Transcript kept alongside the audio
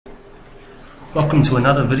Welcome to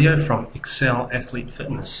another video from Excel Athlete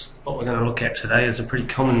Fitness. What we're going to look at today is a pretty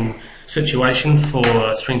common situation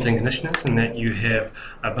for strength and conditioners, in that you have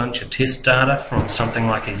a bunch of test data from something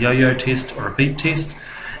like a yo-yo test or a beep test,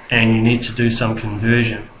 and you need to do some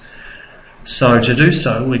conversion. So to do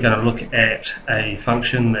so, we're going to look at a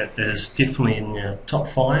function that is definitely in your top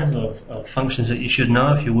 5 of functions that you should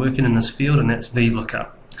know if you're working in this field, and that's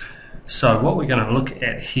VLOOKUP. So what we're going to look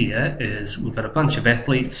at here is we've got a bunch of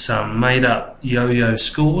athletes, some made up yo-yo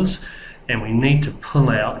scores, and we need to pull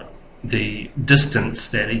out the distance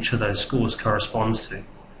that each of those scores corresponds to.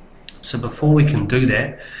 So before we can do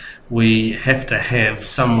that, we have to have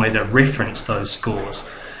some way to reference those scores.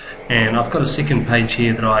 And I've got a second page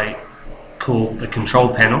here that I call the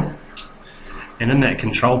control panel. And in that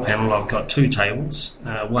control panel I've got two tables,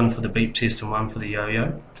 one for the beep test and one for the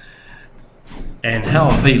yo-yo. And how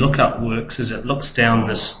a VLOOKUP works is it looks down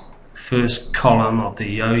this first column of the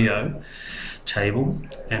yo-yo table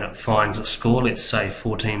and it finds a score, let's say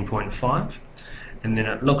 14.5, and then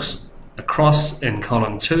it looks across in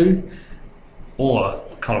column 2 or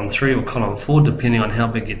column 3 or column 4, depending on how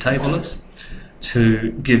big your table is,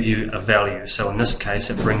 to give you a value. So in this case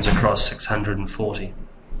it brings across 640.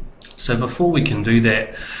 So before we can do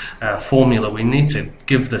that formula, we need to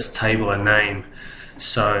give this table a name.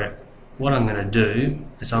 So what I'm going to do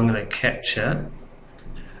is I'm going to capture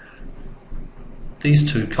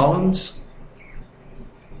these two columns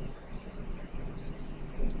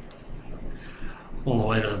all the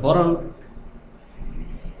way to the bottom,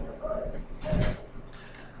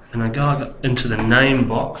 and I go into the name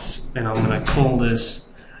box and I'm going to call this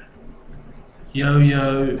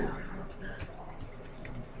yo-yo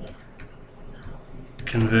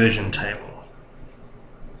conversion table.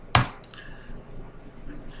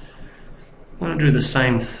 I'm going to do the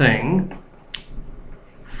same thing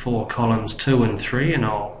for columns 2 and 3, and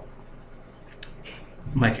I'll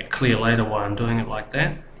make it clear later why I'm doing it like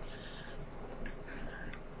that.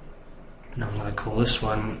 And I'm going to call this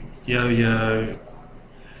one yo-yo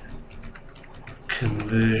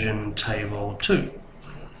conversion table 2.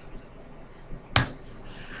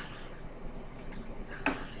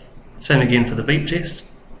 Same again for the beep test.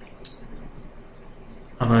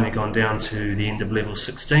 I've only gone down to the end of level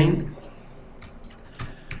 16.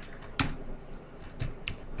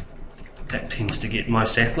 That tends to get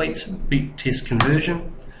most athletes, beep test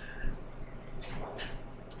conversion.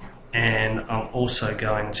 And I'm also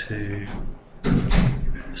going to,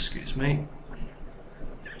 excuse me,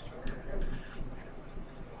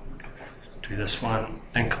 do this one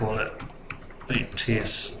and call it beep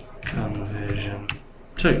test conversion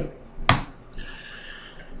 2.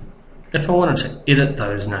 If I wanted to edit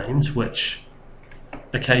those names, which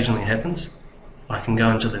occasionally happens, I can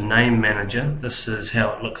go into the name manager. This is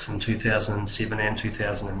how it looks in 2007 and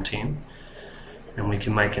 2010, and we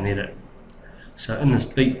can make an edit. So in this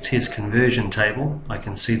beep test conversion table, I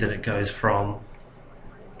can see that it goes from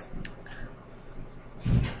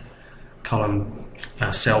column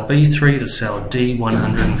cell B3 to cell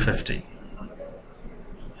D150,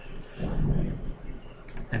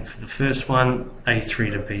 and for the first one,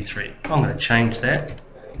 A3 to B3. I'm going to change that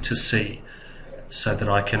to C, so that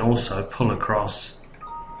I can also pull across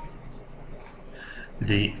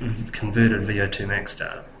the converted VO2 max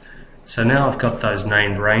data. So now I've got those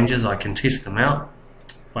named ranges, I can test them out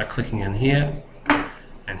by clicking in here,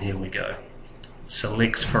 and here we go.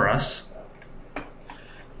 Selects for us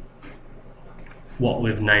what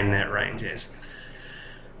we've named that range as.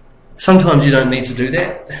 Sometimes you don't need to do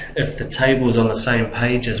that. If the table is on the same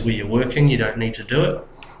page as where you're working, you don't need to do it,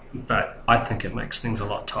 but I think it makes things a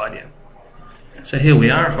lot tidier. So here we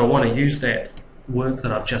are. If I want to use that work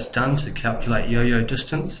that I've just done to calculate yo-yo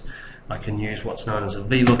distance, I can use what's known as a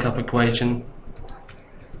VLOOKUP equation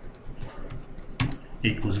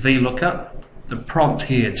equals VLOOKUP. The prompt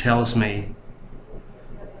here tells me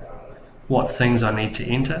what things I need to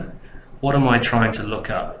enter. What am I trying to look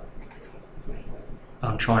up?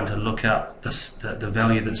 I'm trying to look up the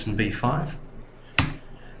value that's in B5.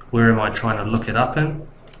 Where am I trying to look it up in?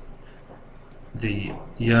 The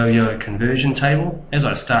yo-yo conversion table. As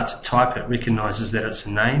I start to type, it recognizes that it's a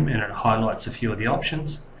name and it highlights a few of the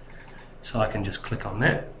options, so I can just click on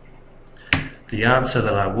that. The answer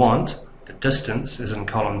that I want, the distance, is in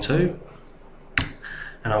column 2,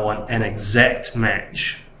 and I want an exact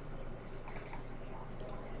match.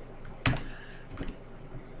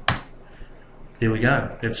 There we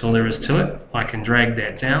go, that's all there is to it. I can drag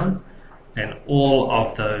that down and all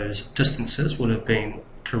of those distances would have been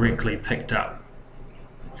correctly picked up.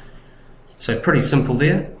 So pretty simple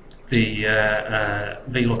there. The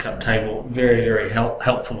VLOOKUP table, very, very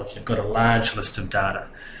helpful if you've got a large list of data.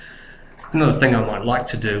 Another thing I might like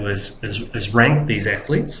to do is rank these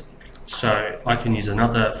athletes. So I can use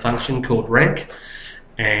another function called rank,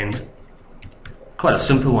 and quite a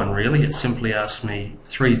simple one really. It simply asks me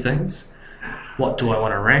three things. What do I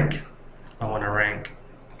want to rank? I want to rank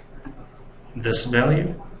this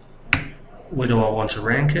value. Where do I want to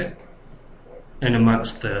rank it? In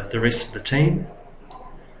amongst the rest of the team.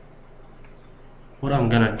 What I'm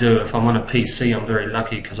going to do, if I'm on a PC, I'm very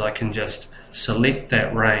lucky because I can just select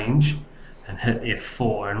that range and hit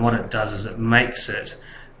F4, and what it does is it makes it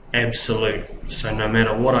absolute. So no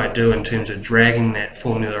matter what I do in terms of dragging that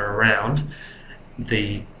formula around,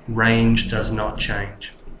 the range does not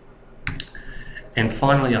change. And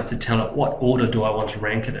finally, I have to tell it what order do I want to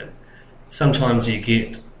rank it in. Sometimes you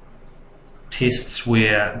get tests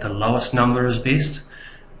where the lowest number is best.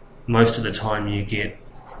 Most of the time you get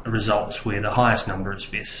results where the highest number is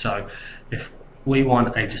best. So if we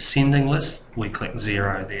want a descending list, we click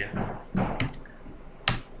 0 there.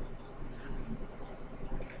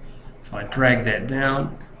 If I drag that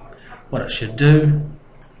down, what it should do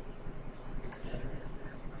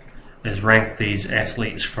is rank these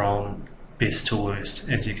athletes from best to worst.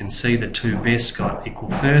 As you can see, the two best got equal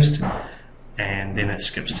first, and then it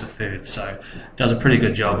skips to third. So it does a pretty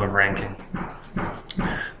good job of ranking.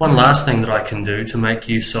 One last thing that I can do to make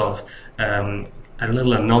use of a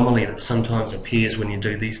little anomaly that sometimes appears when you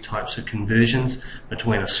do these types of conversions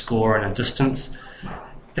between a score and a distance.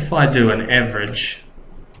 If I do an average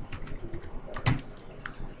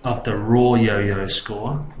of the raw yo-yo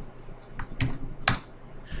score,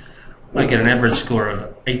 I get an average score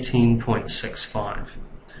of 18.65.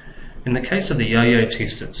 In the case of the yo-yo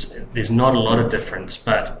test, there's not a lot of difference,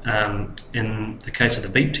 but in the case of the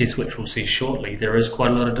beep test, which we'll see shortly, there is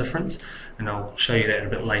quite a lot of difference, and I'll show you that a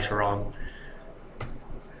bit later on.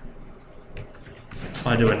 If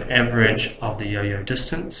I do an average of the yo-yo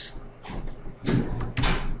distance,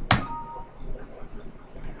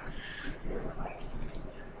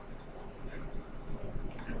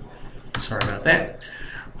 sorry about that,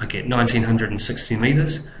 I get 1960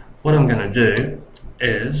 meters. What I'm going to do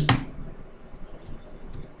is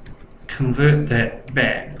convert that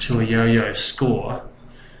back to a yo-yo score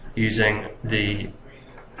using the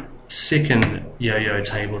second yo-yo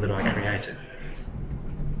table that I created.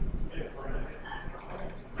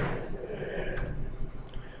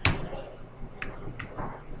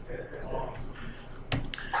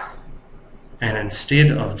 And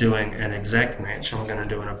instead of doing an exact match, I'm going to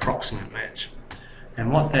do an approximate match.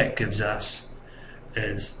 And what that gives us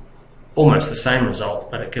is almost the same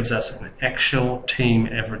result, but it gives us an actual team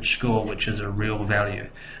average score, which is a real value,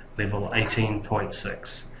 level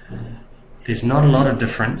 18.6. There's not a lot of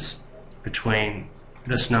difference between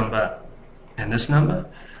this number and this number,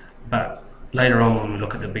 but later on when we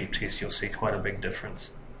look at the beep test, you'll see quite a big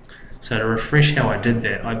difference. So to refresh how I did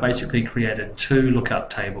that, I basically created two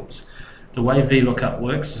lookup tables. The way VLOOKUP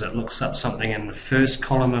works is it looks up something in the first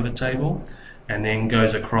column of a table and then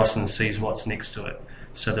goes across and sees what's next to it.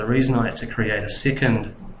 So the reason I had to create a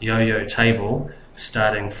second yo-yo table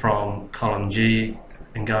starting from column G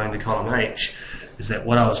and going to column H is that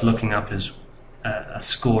what I was looking up is a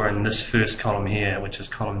score in this first column here, which is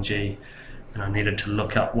column G, and I needed to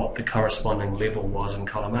look up what the corresponding level was in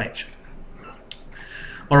column H.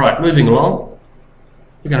 Alright, moving along.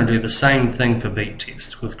 We're going to do the same thing for beep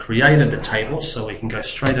test. We've created the table so we can go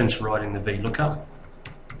straight into writing the VLOOKUP.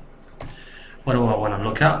 What do I want to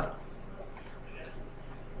look up?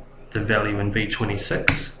 The value in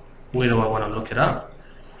B26. Where do I want to look it up?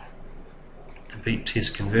 The beep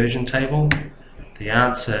test conversion table. The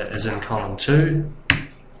answer is in column 2,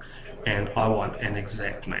 and I want an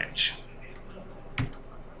exact match.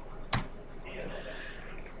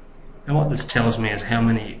 And what this tells me is how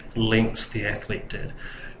many lengths the athlete did.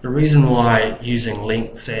 The reason why using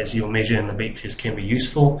lengths as your measure in the beep test can be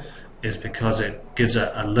useful is because it gives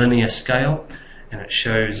a linear scale, and it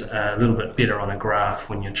shows a little bit better on a graph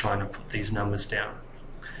when you're trying to put these numbers down.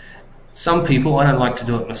 Some people, I don't like to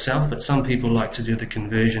do it myself, but some people like to do the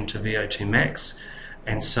conversion to VO2 max,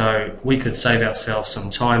 and so we could save ourselves some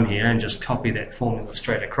time here and just copy that formula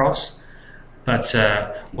straight across. But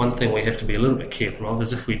one thing we have to be a little bit careful of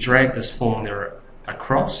is if we drag this formula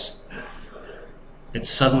across, it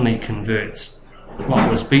suddenly converts what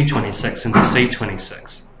was B26 into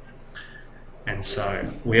C26. And so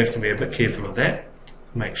we have to be a bit careful of that,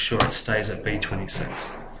 make sure it stays at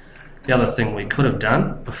B26. The other thing we could have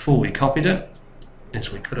done before we copied it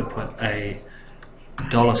is we could have put a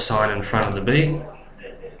 $sign in front of the B,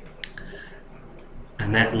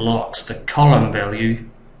 and that locks the column value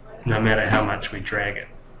no matter how much we drag it.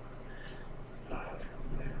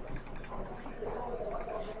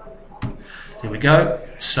 There we go.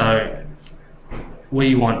 So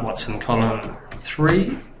we want what's in column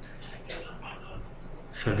 3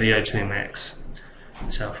 for VO2 max.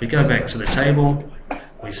 So if we go back to the table,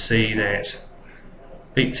 we see that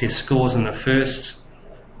beat test scores in the first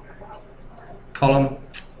column,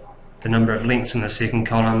 the number of lengths in the second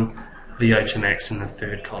column, VO2 max in the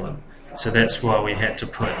third column. So that's why we had to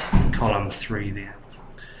put column 3 there.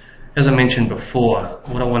 As I mentioned before,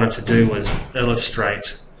 what I wanted to do was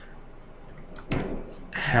illustrate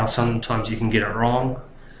how sometimes you can get it wrong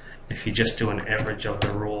if you just do an average of the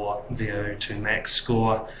raw VO2 max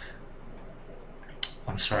score,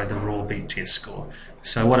 the raw beat test score.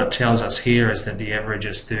 So what it tells us here is that the average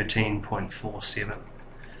is 13.47,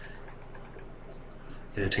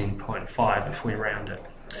 13.5 if we round it.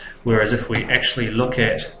 Whereas if we actually look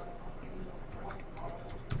at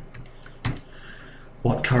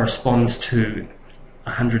what corresponds to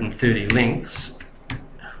 130 lengths,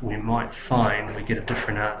 we might find we get a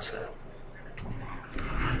different answer.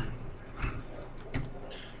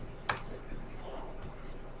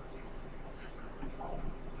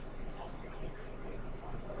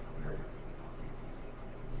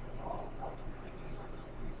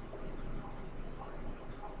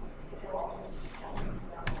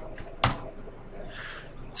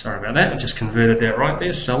 Sorry about that, I just converted that right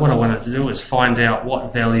there. So what I wanted to do is find out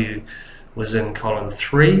what value was in column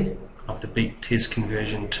 3 of the beat test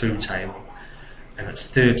conversion 2 table. And it's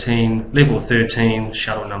 13, level 13,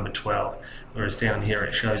 shuttle number 12, whereas down here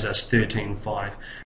it shows us 13.5.